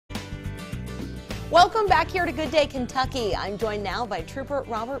Welcome back here to Good Day Kentucky. I'm joined now by Trooper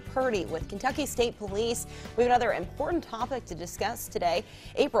Robert Purdy with Kentucky State Police. We have another important topic to discuss today.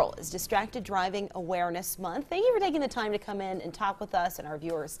 April is Distracted Driving Awareness Month. Thank you for taking the time to come in and talk with us and our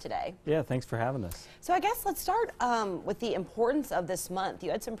viewers today. Yeah, thanks for having us. So I guess let's start with the importance of this month.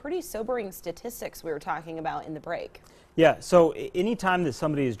 You had some pretty sobering statistics we were talking about in the break. Yeah, so anytime that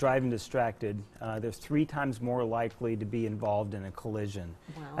somebody is driving distracted, they're 3 times more likely to be involved in a collision.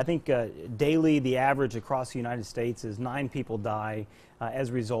 Wow. I think daily the average across the United States is 9 people die as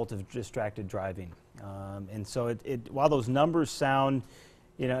a result of distracted driving. And so while those numbers sound,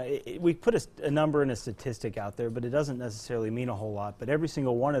 you know, we put a number and a statistic out there, but it doesn't necessarily mean a whole lot. But every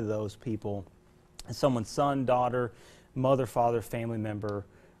single one of those people is someone's son, daughter, mother, father, family member,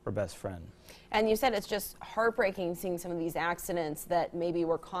 or best friend. And you said it's just heartbreaking seeing some of these accidents that maybe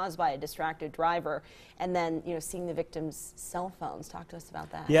were caused by a distracted driver, and then, you know, seeing the victims' cell phones. Talk to us about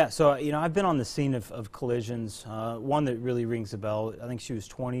that. Yeah, so, you know, I've been on the scene of collisions. One that really rings a bell, I think she was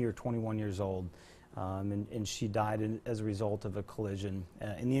 20 or 21 years old, and she died as a result of a collision.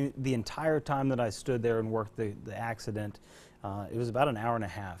 And the entire time that I stood there and worked the accident, it was about an hour and a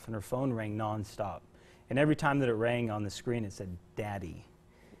half, and her phone rang nonstop. And every time that it rang on the screen, it said, "Daddy,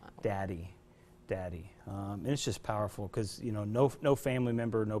 Daddy, Daddy." And it's just powerful because, you know, no family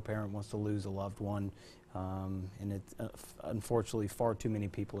member, no parent wants to lose a loved one. And unfortunately, far too many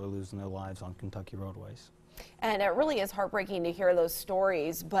people are losing their lives on Kentucky roadways. And it really is heartbreaking to hear those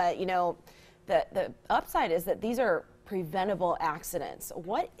stories, but, you know, the upside is that these are preventable accidents.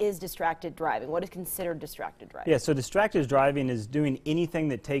 What is distracted driving? What is considered distracted driving? Yeah, so distracted driving is doing anything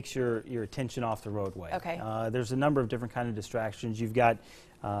that takes your attention off the roadway. Okay. There's a number of different kinds of distractions. You've got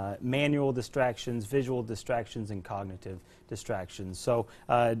manual distractions, visual distractions, and cognitive distractions. So,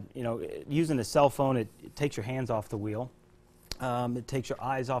 you know, using a cell phone, it takes your hands off the wheel. It takes your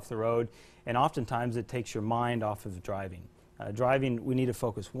eyes off the road, and oftentimes it takes your mind off of driving. Driving, we need to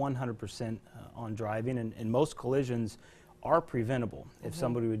focus 100% on driving, and most collisions are preventable if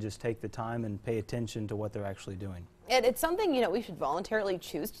somebody would just take the time and pay attention to what they're actually doing. And it's something, you know, we should voluntarily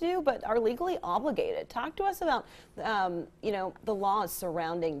choose to do, but are legally obligated. Talk to us about, you know, the laws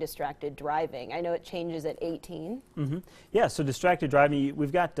surrounding distracted driving. I know it changes at 18. Yeah, so distracted driving,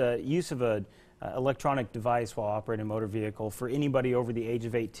 we've got use of a electronic device while operating a motor vehicle. For anybody over the age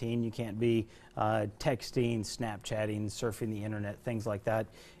of 18, you can't be texting, Snapchatting, surfing the internet, things like that.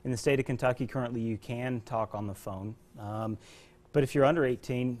 In the state of Kentucky, currently you can talk on the phone. But if you're under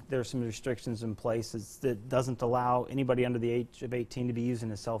 18, there are some restrictions in place that doesn't allow anybody under the age of 18 to be using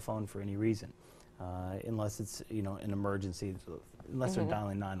a cell phone for any reason, unless it's, you know, an emergency, unless they're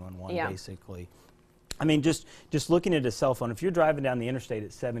dialing 911, basically. I mean, just looking at a cell phone, if you're driving down the interstate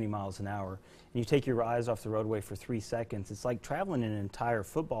at 70 miles an hour and you take your eyes off the roadway for 3 seconds, it's like traveling an entire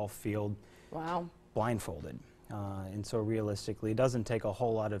football field blindfolded. And so realistically, it doesn't take a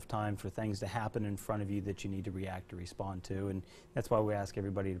whole lot of time for things to happen in front of you that you need to react or respond to, and that's why we ask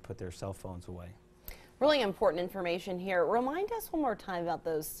everybody to put their cell phones away. Really important information here. Remind us one more time about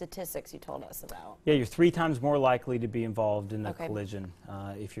those statistics you told us about. Yeah, you're 3 times more likely to be involved in a collision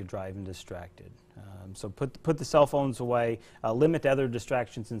if you're driving distracted. So put the cell phones away, limit other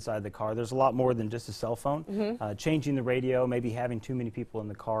distractions inside the car. There's a lot more than just a cell phone. Changing the radio, maybe having too many people in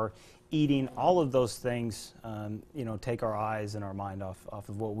the car, eating, all of those things, you know, take our eyes and our mind off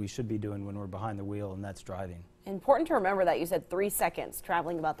of what we should be doing when we're behind the wheel, and that's driving. Important to remember that you said 3 seconds,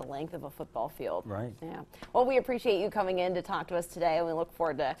 traveling about the length of a football field. Right. Yeah. Well, we appreciate you coming in to talk to us today, and we look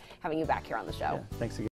forward to having you back here on the show. Yeah, thanks again.